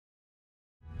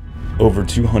Over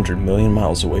 200 million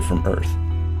miles away from Earth,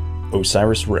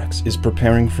 OSIRIS-REx is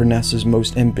preparing for NASA's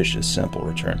most ambitious sample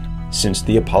return since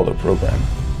the Apollo program.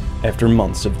 After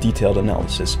months of detailed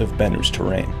analysis of Bennu's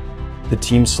terrain, the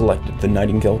team selected the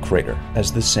Nightingale crater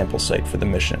as the sample site for the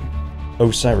mission.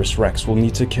 OSIRIS-REx will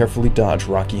need to carefully dodge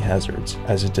rocky hazards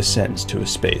as it descends to a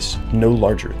space no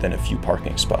larger than a few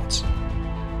parking spots.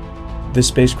 The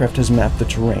spacecraft has mapped the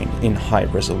terrain in high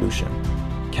resolution,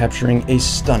 capturing a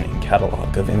stunning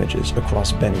catalog of images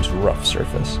across Bennu's rough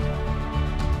surface.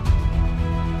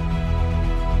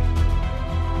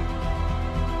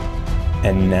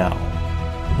 And now,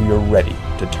 we are ready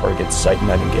to target Site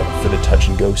Nightingale for the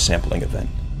touch-and-go sampling event.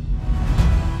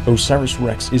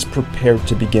 OSIRIS-REx is prepared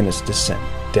to begin its descent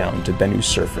down to Bennu's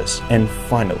surface and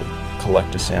finally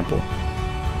collect a sample.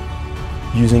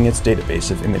 Using its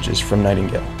database of images from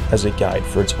Nightingale as a guide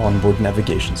for its onboard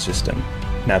navigation system,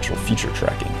 natural feature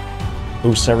tracking,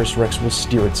 OSIRIS-REx will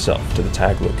steer itself to the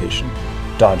tag location,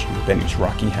 dodging Bennu's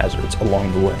rocky hazards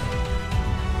along the way.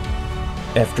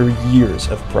 After years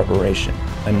of preparation,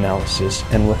 analysis,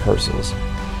 and rehearsals,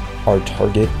 our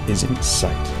target is in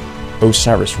sight.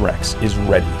 OSIRIS-REx is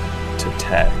ready to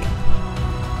tag.